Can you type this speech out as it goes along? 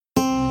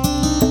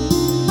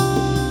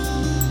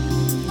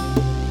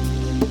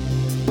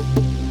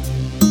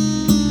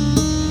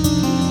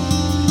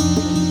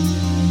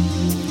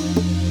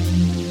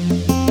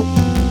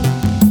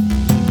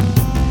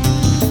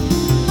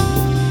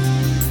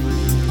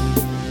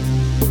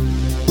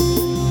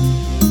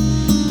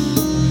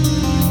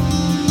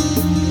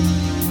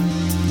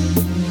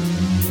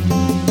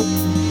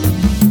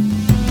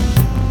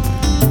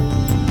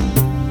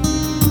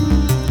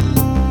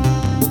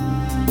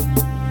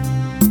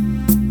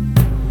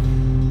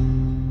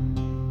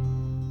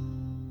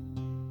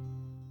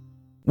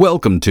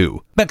Welcome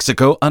to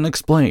Mexico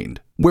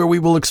Unexplained, where we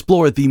will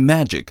explore the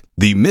magic,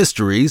 the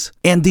mysteries,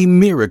 and the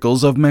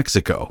miracles of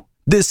Mexico.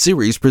 This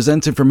series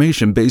presents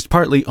information based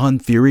partly on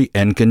theory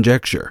and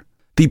conjecture.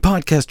 The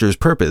podcaster's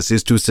purpose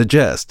is to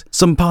suggest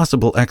some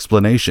possible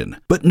explanation,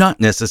 but not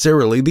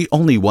necessarily the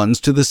only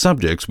ones to the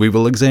subjects we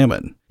will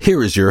examine.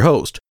 Here is your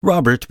host,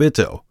 Robert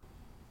Bitto.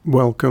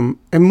 Welcome,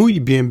 and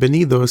muy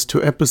bienvenidos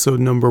to episode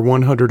number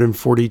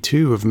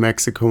 142 of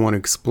Mexico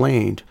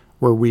Unexplained,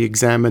 where we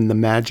examine the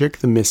magic,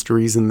 the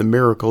mysteries, and the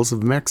miracles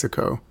of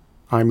Mexico.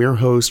 I'm your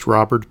host,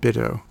 Robert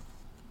Bitto.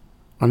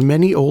 On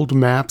many old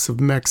maps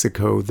of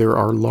Mexico, there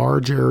are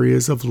large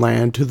areas of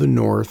land to the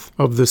north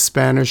of the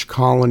Spanish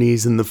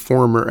colonies in the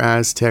former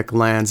Aztec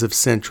lands of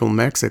central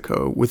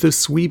Mexico with a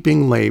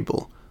sweeping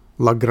label,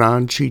 La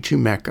Gran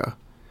Chichimeca.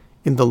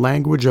 In the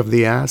language of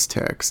the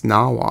Aztecs,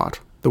 Nahuatl,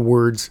 the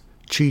words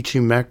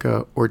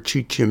Chichimeca or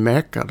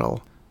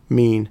Chichimecatl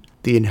mean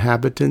the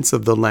inhabitants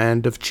of the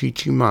land of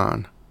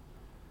Chichiman.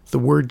 The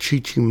word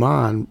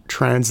Chichiman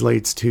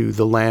translates to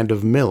the land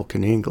of milk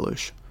in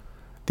English.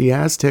 The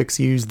Aztecs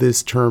used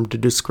this term to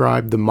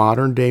describe the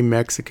modern-day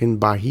Mexican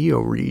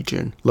Bajío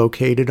region,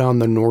 located on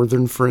the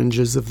northern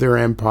fringes of their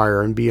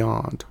empire and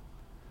beyond.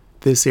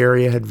 This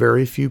area had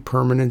very few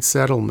permanent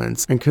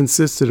settlements and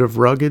consisted of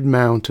rugged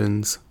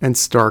mountains and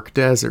stark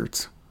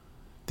deserts.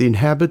 The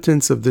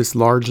inhabitants of this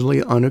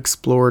largely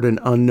unexplored and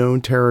unknown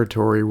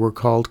territory were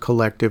called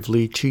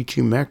collectively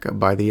Chichimeca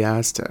by the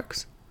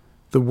Aztecs.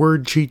 The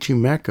word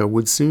Chichimeca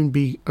would soon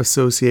be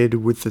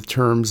associated with the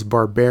terms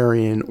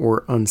barbarian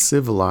or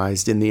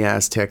uncivilized in the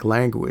Aztec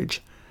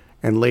language,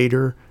 and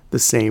later the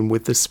same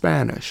with the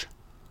Spanish.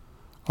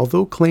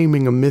 Although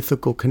claiming a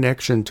mythical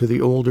connection to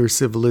the older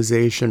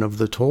civilization of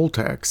the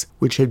Toltecs,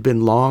 which had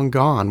been long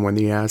gone when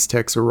the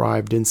Aztecs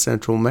arrived in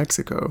central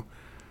Mexico,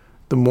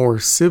 the more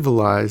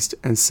civilized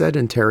and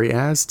sedentary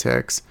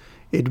Aztecs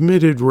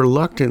admitted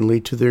reluctantly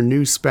to their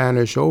new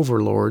Spanish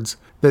overlords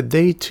that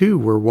they too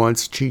were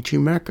once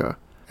Chichimeca,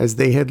 as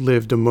they had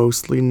lived a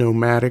mostly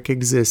nomadic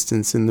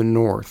existence in the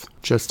north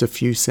just a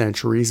few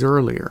centuries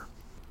earlier.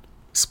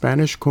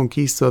 Spanish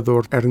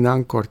conquistador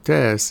Hernán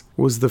Cortés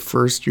was the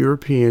first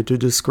European to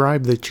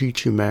describe the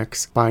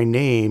Chichimecs by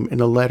name in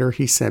a letter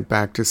he sent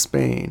back to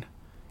Spain.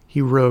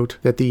 He wrote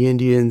that the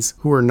Indians,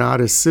 who are not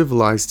as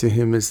civilized to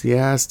him as the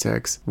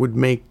Aztecs, would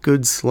make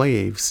good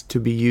slaves to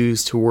be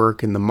used to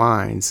work in the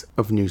mines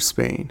of New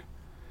Spain.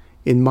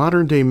 In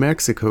modern-day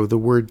Mexico, the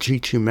word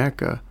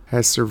Chichimeca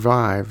has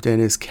survived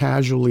and is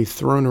casually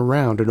thrown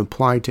around and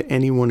applied to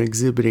anyone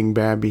exhibiting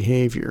bad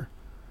behavior.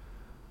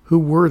 Who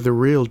were the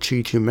real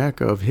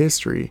Chichimeca of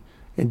history,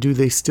 and do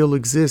they still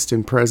exist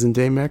in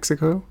present-day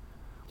Mexico?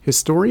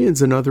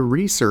 Historians and other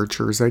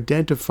researchers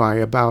identify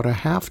about a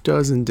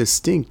half-dozen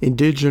distinct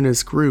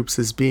indigenous groups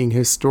as being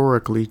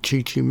historically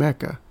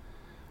Chichimeca.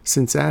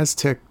 Since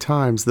Aztec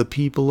times, the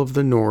people of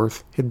the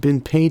north had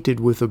been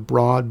painted with a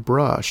broad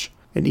brush,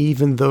 and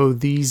even though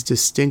these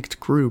distinct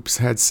groups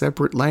had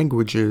separate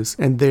languages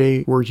and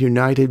they were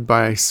united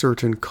by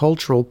certain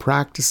cultural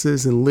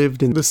practices and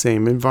lived in the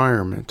same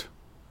environment.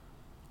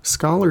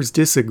 Scholars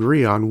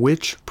disagree on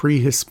which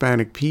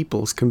pre-Hispanic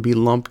peoples can be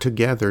lumped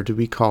together to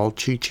be called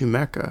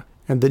Chichimeca,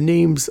 and the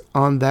names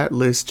on that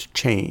list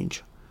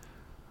change.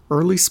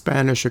 Early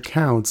Spanish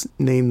accounts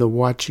name the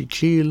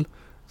Huachichil,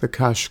 the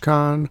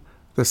Caxcan,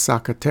 the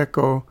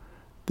Zacateco,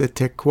 the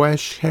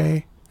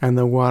Tecuesche, and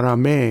the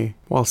Guarame,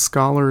 while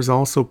scholars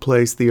also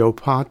place the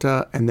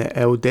Opata and the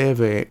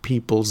Eudeve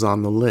peoples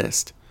on the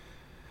list.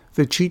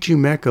 The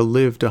Chichimeca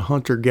lived a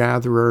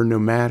hunter-gatherer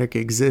nomadic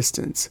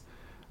existence.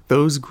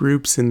 Those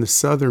groups in the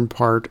southern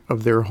part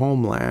of their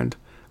homeland,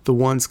 the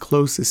ones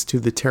closest to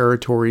the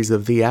territories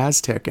of the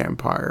Aztec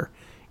Empire,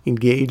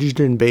 engaged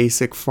in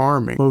basic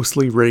farming,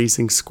 mostly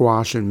raising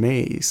squash and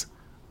maize.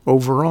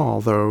 Overall,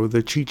 though,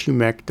 the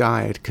Chichimec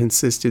diet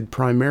consisted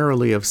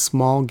primarily of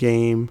small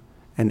game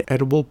and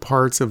edible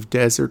parts of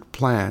desert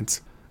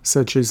plants,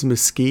 such as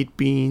mesquite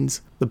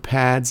beans, the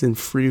pads and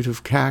fruit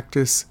of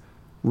cactus,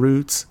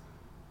 roots,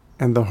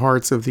 and the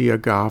hearts of the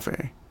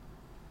agave.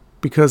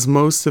 Because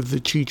most of the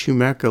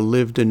Chichimeca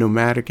lived a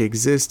nomadic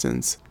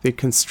existence, they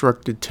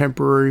constructed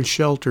temporary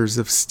shelters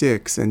of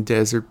sticks and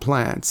desert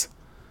plants.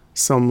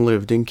 Some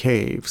lived in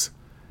caves.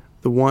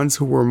 The ones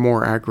who were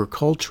more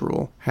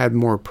agricultural had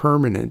more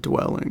permanent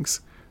dwellings,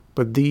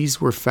 but these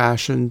were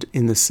fashioned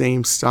in the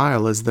same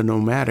style as the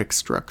nomadic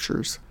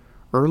structures.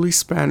 Early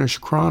Spanish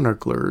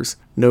chroniclers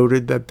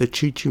noted that the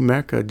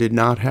Chichimeca did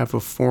not have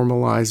a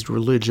formalized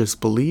religious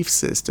belief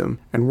system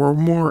and were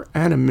more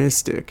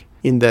animistic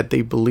in that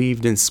they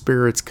believed in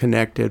spirits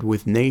connected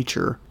with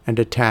nature and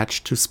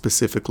attached to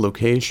specific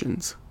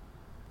locations.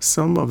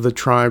 Some of the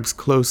tribes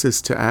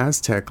closest to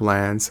Aztec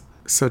lands,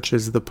 such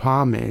as the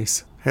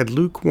Pames, had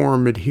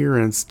lukewarm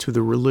adherence to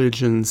the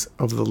religions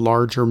of the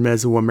larger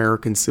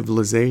Mesoamerican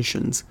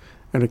civilizations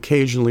and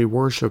occasionally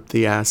worshipped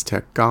the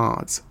Aztec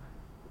gods.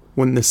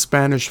 When the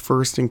Spanish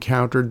first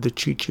encountered the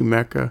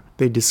Chichimeca,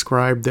 they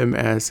described them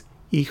as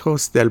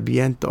hijos del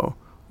viento,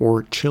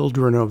 or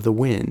children of the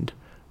wind,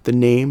 the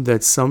name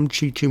that some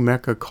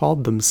Chichimeca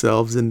called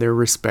themselves in their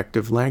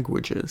respective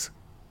languages.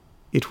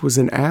 It was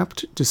an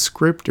apt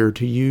descriptor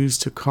to use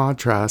to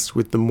contrast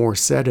with the more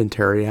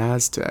sedentary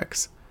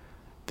Aztecs.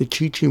 The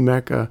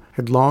Chichimeca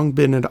had long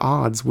been at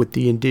odds with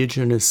the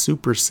indigenous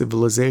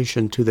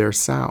super-civilization to their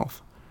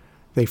south.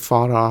 They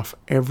fought off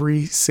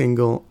every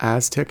single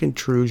Aztec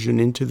intrusion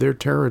into their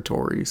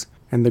territories,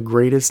 and the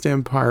greatest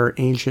empire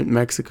ancient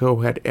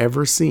Mexico had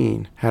ever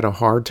seen had a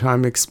hard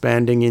time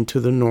expanding into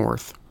the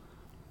north.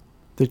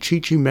 The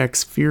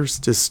Chichimec's fierce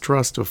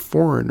distrust of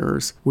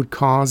foreigners would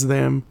cause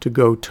them to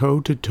go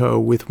toe-to-toe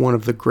with one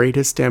of the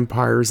greatest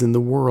empires in the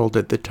world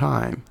at the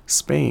time,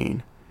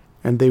 Spain,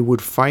 and they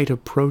would fight a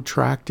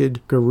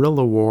protracted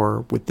guerrilla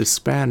war with the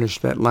Spanish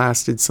that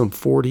lasted some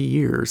 40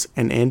 years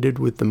and ended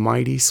with the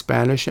mighty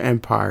Spanish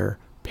Empire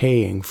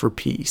paying for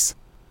peace.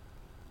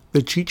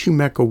 The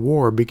Chichimeca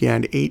War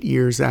began 8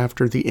 years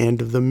after the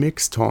end of the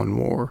Mixton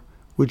War,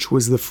 which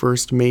was the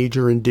first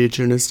major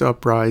indigenous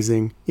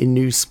uprising in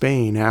New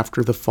Spain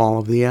after the fall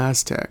of the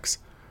Aztecs.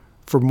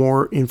 For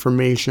more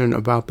information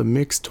about the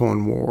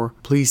Mixton War,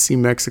 please see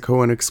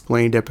Mexico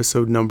Unexplained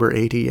episode number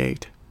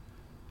 88.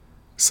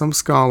 Some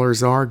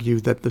scholars argue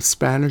that the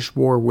Spanish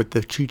War with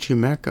the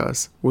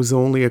Chichimecas was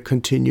only a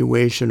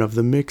continuation of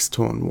the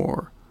Mixton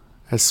War,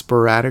 as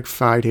sporadic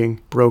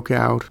fighting broke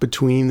out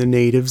between the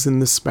natives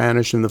and the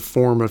Spanish in the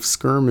form of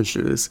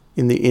skirmishes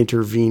in the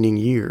intervening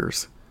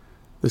years.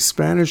 The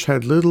Spanish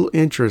had little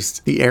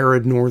interest in the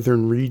arid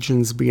northern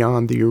regions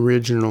beyond the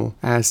original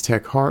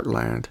Aztec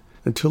heartland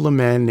until a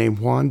man named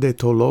Juan de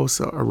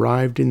Tolosa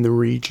arrived in the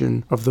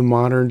region of the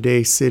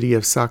modern-day city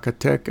of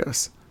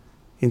Zacatecas.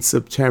 In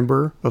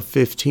September of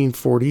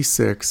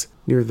 1546,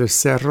 near the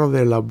Cerro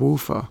de la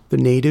Bufa, the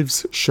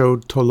natives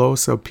showed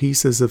Tolosa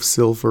pieces of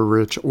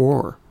silver-rich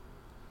ore.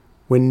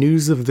 When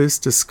news of this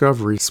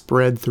discovery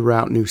spread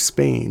throughout New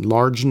Spain,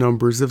 large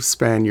numbers of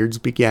Spaniards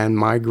began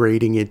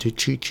migrating into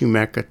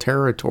Chichimeca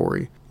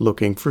territory,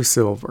 looking for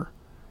silver.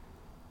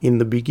 In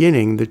the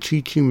beginning, the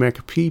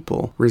Chichimeca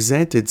people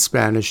resented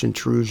Spanish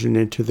intrusion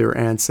into their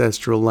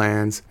ancestral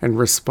lands and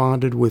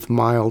responded with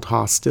mild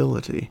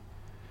hostility.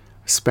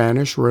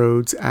 Spanish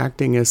roads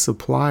acting as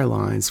supply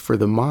lines for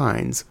the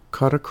mines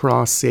cut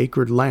across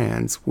sacred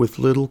lands with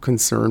little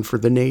concern for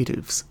the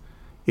natives.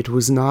 It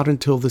was not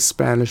until the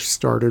Spanish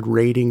started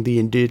raiding the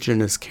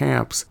indigenous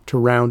camps to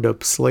round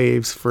up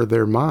slaves for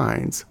their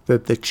mines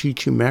that the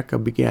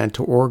Chichimeca began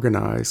to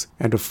organize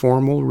and a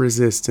formal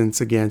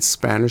resistance against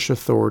Spanish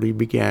authority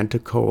began to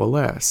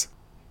coalesce.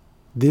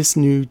 This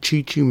new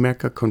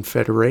Chichimeca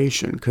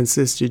confederation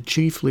consisted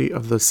chiefly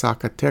of the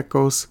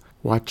Zacatecos,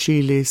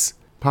 Huachiles,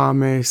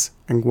 Pames,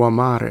 and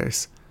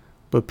Guamares,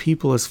 but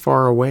people as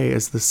far away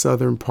as the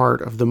southern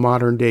part of the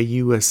modern-day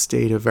U.S.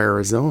 state of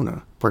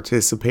Arizona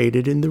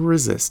participated in the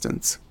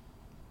resistance.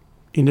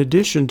 In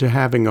addition to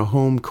having a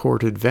home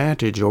court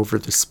advantage over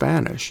the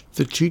Spanish,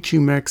 the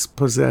Chichimecs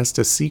possessed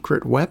a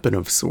secret weapon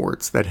of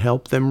sorts that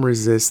helped them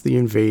resist the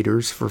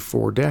invaders for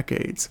 4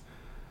 decades.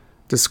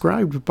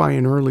 Described by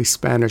an early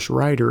Spanish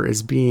writer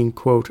as being,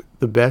 quote,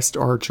 the best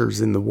archers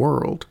in the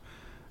world,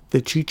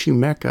 the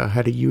Chichimeca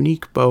had a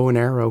unique bow and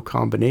arrow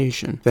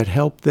combination that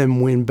helped them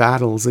win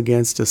battles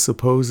against a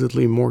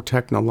supposedly more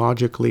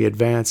technologically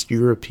advanced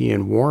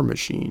European war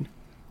machine.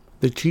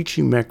 The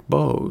Chichimec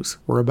bows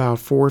were about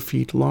 4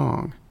 feet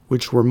long,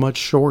 which were much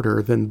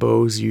shorter than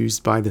bows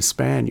used by the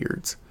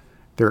Spaniards.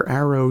 Their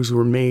arrows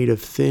were made of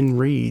thin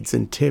reeds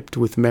and tipped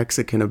with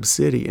Mexican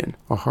obsidian,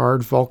 a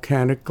hard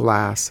volcanic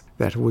glass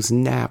that was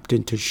knapped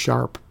into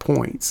sharp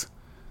points.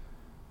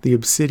 The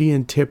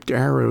obsidian-tipped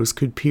arrows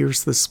could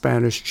pierce the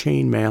Spanish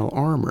chainmail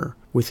armor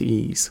with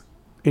ease.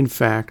 In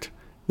fact,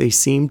 they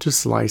seemed to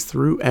slice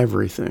through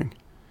everything.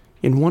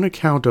 In one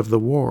account of the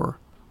war,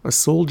 a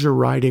soldier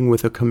riding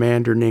with a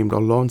commander named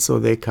Alonso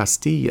de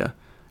Castilla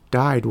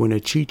died when a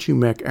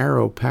Chichimec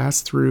arrow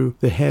passed through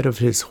the head of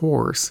his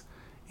horse,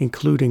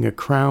 including a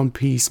crown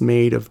piece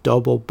made of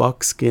double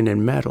buckskin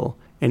and metal,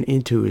 and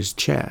into his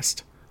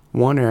chest.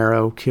 One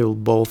arrow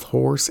killed both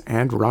horse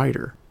and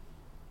rider.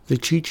 The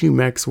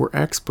Chichimecs were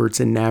experts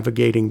in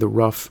navigating the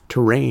rough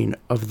terrain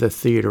of the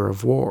theater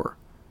of war.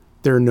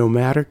 Their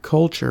nomadic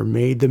culture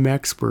made them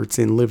experts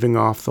in living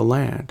off the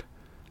land.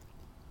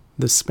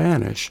 The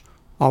Spanish,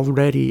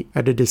 already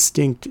at a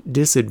distinct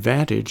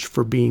disadvantage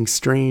for being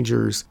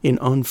strangers in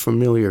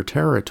unfamiliar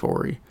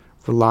territory,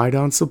 relied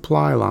on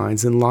supply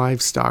lines and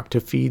livestock to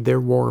feed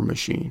their war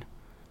machine.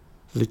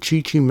 The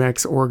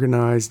Chichimecs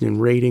organized in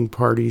raiding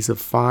parties of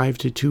 5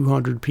 to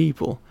 200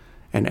 people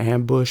and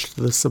ambushed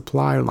the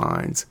supply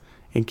lines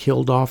and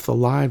killed off the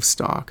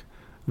livestock,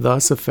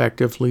 thus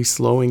effectively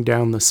slowing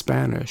down the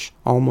Spanish,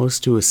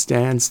 almost to a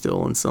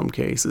standstill in some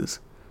cases.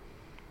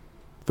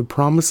 The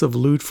promise of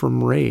loot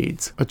from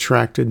raids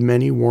attracted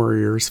many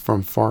warriors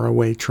from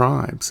faraway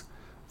tribes,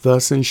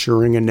 thus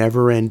ensuring a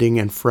never-ending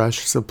and fresh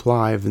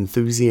supply of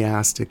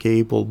enthusiastic,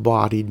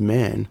 able-bodied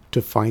men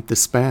to fight the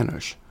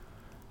Spanish.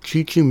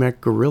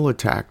 Chichimec guerrilla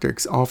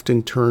tactics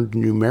often turned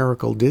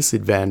numerical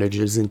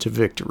disadvantages into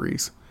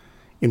victories.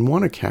 In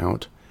one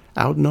account,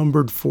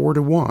 outnumbered 4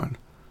 to 1,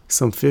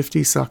 some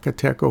 50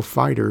 Zacateco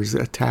fighters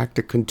attacked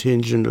a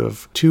contingent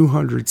of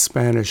 200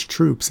 Spanish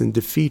troops and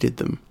defeated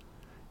them.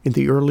 In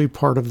the early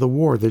part of the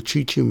war, the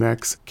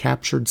Chichimecs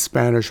captured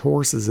Spanish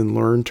horses and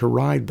learned to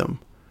ride them.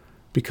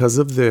 Because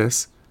of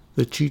this,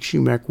 the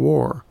Chichimec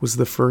War was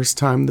the first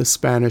time the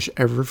Spanish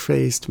ever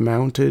faced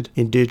mounted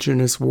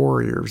indigenous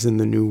warriors in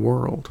the New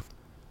World.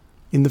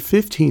 In the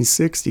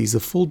 1560s, a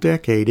full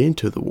decade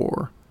into the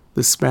war,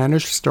 the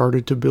Spanish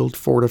started to build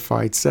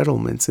fortified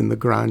settlements in the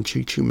Gran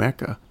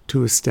Chichimeca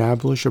to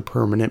establish a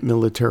permanent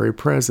military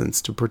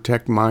presence to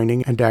protect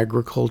mining and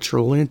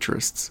agricultural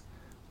interests.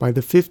 By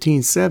the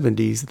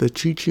 1570s, the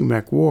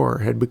Chichimec War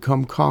had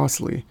become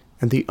costly,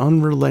 and the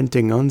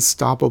unrelenting,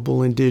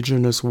 unstoppable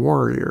indigenous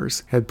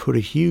warriors had put a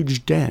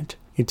huge dent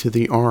into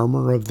the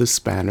armor of the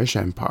Spanish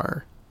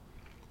Empire.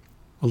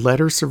 A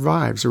letter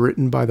survives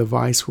written by the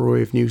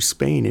Viceroy of New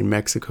Spain in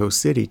Mexico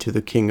City to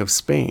the King of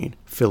Spain,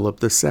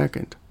 Philip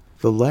II.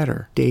 The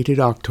letter, dated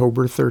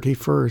October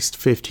 31st,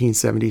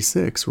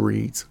 1576,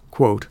 reads,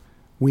 quote,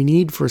 "We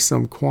need for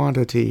some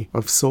quantity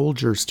of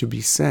soldiers to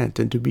be sent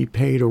and to be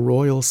paid a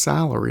royal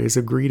salary as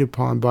agreed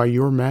upon by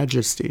your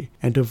majesty,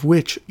 and of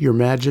which your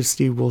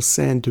majesty will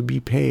send to be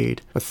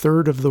paid a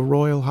third of the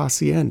royal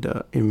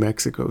hacienda in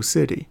Mexico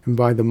City, and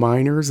by the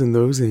miners and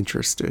those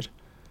interested.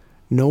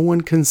 No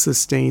one can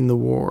sustain the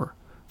war.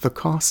 The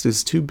cost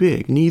is too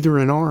big. Neither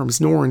in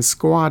arms nor in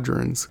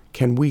squadrons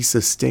can we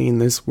sustain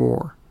this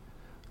war.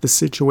 The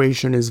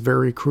situation is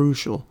very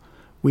crucial.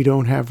 We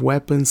don't have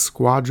weapons,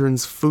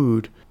 squadrons,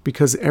 food,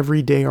 because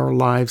every day our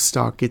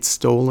livestock gets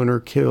stolen or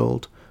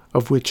killed,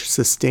 of which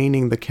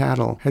sustaining the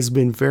cattle has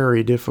been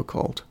very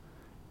difficult.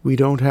 We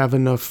don't have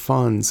enough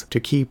funds to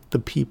keep the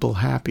people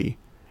happy.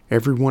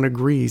 Everyone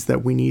agrees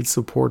that we need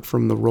support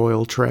from the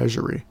royal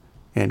treasury."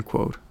 End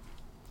quote.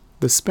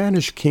 The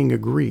Spanish king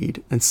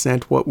agreed and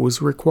sent what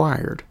was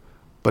required,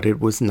 but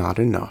it was not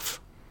enough.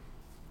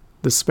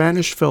 The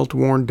Spanish felt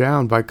worn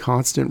down by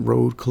constant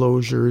road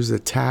closures,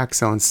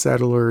 attacks on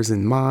settlers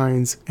and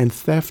mines, and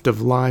theft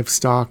of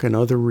livestock and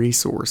other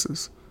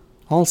resources.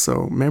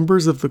 Also,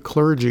 members of the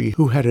clergy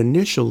who had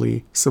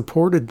initially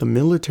supported the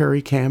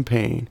military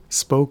campaign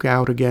spoke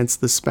out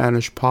against the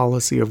Spanish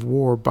policy of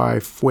war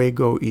by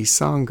fuego y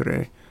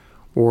sangre,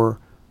 or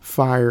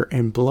fire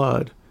and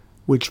blood,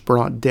 which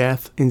brought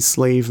death,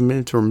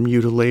 enslavement, or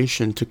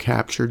mutilation to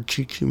captured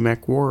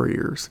Chichimec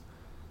warriors.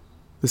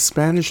 The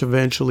Spanish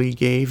eventually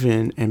gave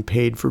in and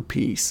paid for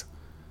peace.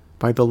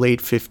 By the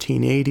late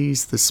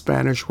 1580s, the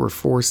Spanish were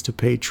forced to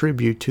pay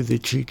tribute to the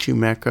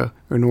Chichimeca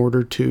in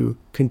order to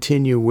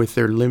continue with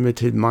their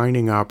limited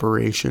mining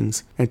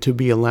operations and to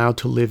be allowed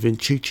to live in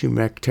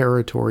Chichimec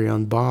territory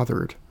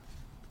unbothered.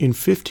 In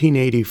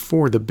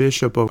 1584, the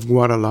Bishop of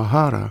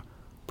Guadalajara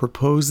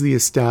proposed the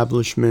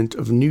establishment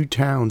of new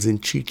towns in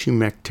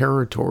Chichimec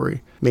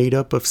territory made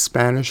up of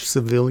Spanish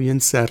civilian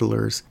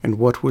settlers and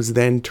what was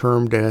then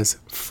termed as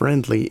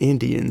friendly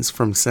Indians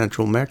from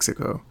central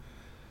Mexico.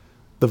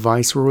 The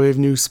Viceroy of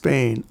New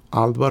Spain,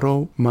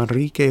 Álvaro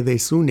Manrique de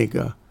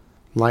Zúñiga,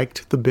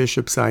 liked the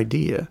bishop's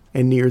idea,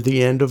 and near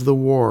the end of the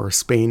war,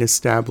 Spain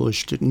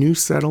established new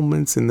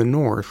settlements in the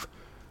north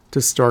to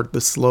start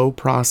the slow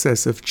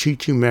process of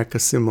Chichimec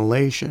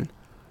assimilation,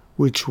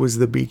 which was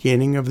the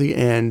beginning of the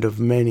end of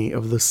many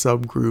of the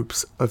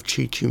subgroups of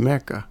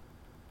Chichimeca.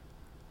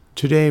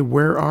 Today,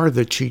 where are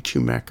the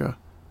Chichimeca?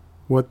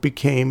 What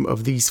became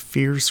of these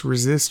fierce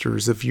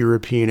resistors of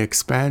European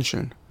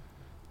expansion?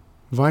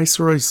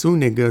 Viceroy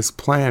Zúñiga's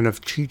plan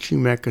of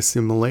Chichimec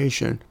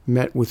assimilation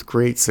met with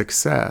great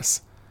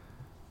success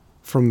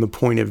from the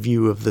point of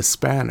view of the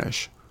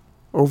Spanish.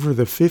 Over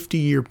the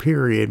 50-year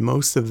period,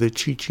 most of the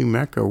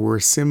Chichimeca were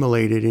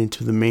assimilated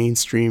into the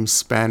mainstream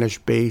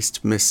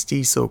Spanish-based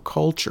mestizo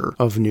culture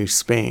of New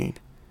Spain.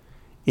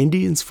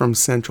 Indians from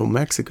central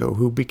Mexico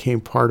who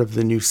became part of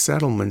the new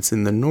settlements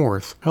in the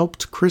north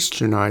helped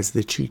Christianize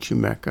the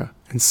Chichimeca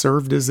and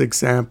served as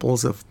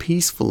examples of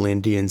peaceful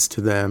Indians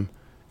to them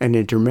and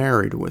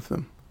intermarried with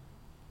them.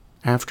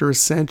 After a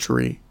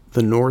century,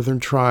 the northern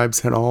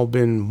tribes had all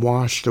been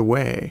washed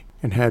away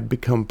and had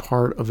become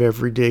part of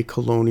everyday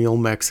colonial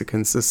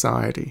Mexican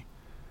society.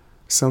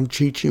 Some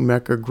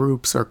Chichimeca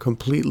groups are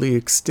completely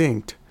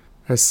extinct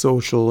as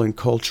social and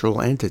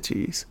cultural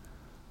entities.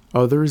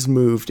 Others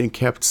moved and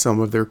kept some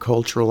of their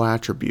cultural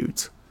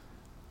attributes.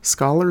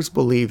 Scholars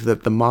believe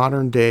that the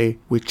modern-day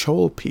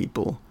Huichol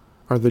people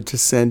are the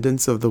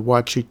descendants of the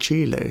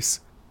Huachichiles,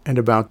 and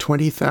about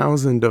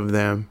 20,000 of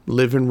them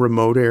live in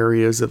remote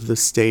areas of the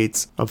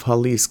states of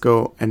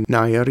Jalisco and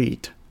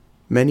Nayarit.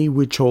 Many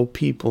Huichol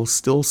people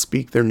still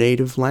speak their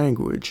native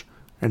language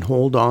and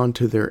hold on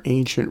to their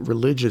ancient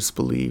religious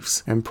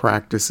beliefs and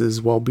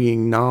practices while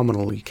being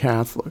nominally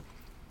Catholic.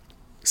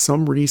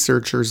 Some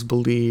researchers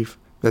believe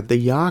that the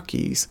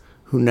Yaquis,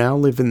 who now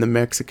live in the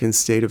Mexican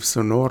state of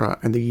Sonora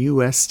and the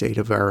U.S. state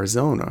of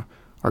Arizona,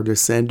 are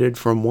descended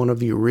from one of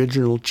the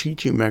original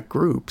Chichimec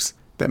groups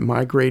that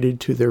migrated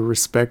to their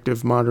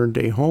respective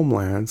modern-day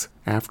homelands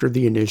after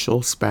the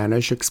initial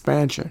Spanish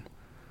expansion.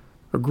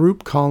 A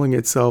group calling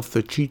itself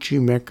the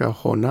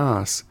Chichimeca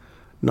Jonas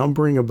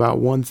numbering about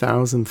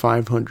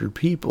 1,500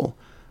 people,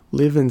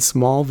 live in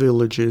small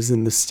villages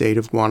in the state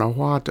of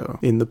Guanajuato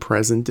in the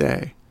present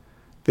day.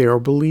 They are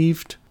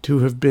believed to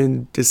have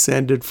been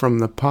descended from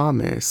the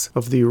Pames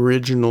of the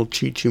original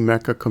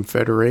Chichimeca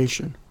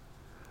Confederation.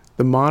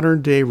 The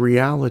modern-day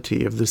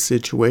reality of the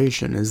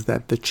situation is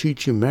that the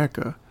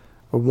Chichimeca,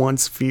 a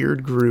once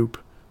feared group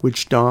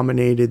which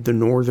dominated the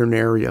northern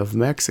area of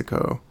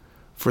Mexico,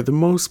 for the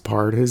most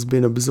part has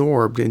been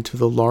absorbed into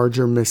the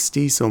larger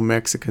mestizo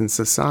Mexican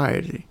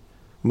society.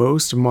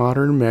 Most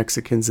modern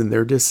Mexicans and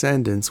their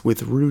descendants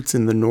with roots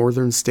in the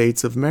northern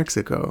states of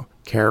Mexico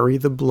carry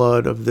the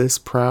blood of this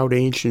proud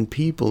ancient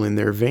people in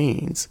their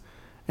veins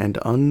and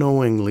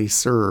unknowingly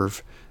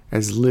serve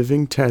as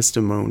living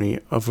testimony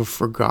of a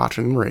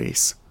forgotten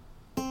race.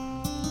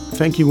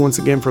 Thank you once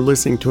again for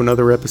listening to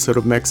another episode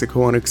of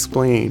Mexico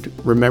Unexplained.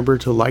 Remember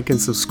to like and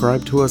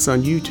subscribe to us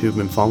on YouTube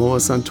and follow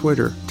us on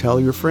Twitter.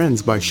 Tell your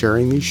friends by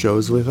sharing these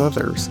shows with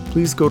others.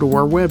 Please go to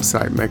our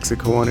website,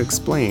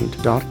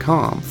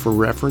 MexicoUnexplained.com, for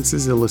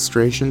references,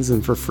 illustrations,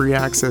 and for free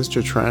access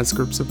to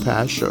transcripts of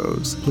past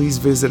shows. Please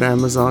visit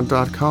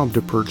Amazon.com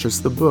to purchase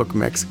the book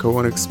Mexico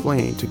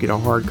Unexplained to get a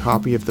hard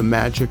copy of The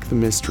Magic, the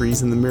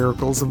Mysteries, and the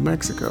Miracles of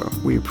Mexico.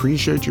 We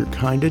appreciate your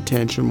kind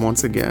attention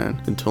once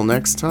again. Until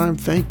next time,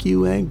 thank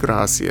you and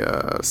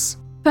gracias.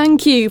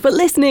 Thank you for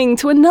listening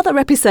to another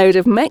episode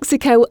of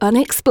Mexico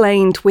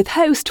Unexplained with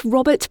host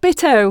Robert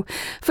Bitto.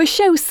 For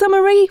show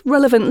summary,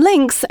 relevant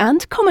links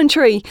and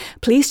commentary,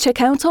 please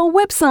check out our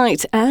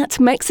website at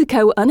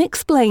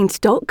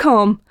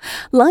mexicounexplained.com.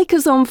 Like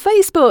us on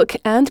Facebook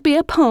and be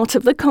a part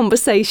of the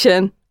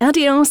conversation.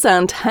 Adios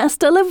and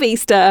hasta la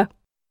vista.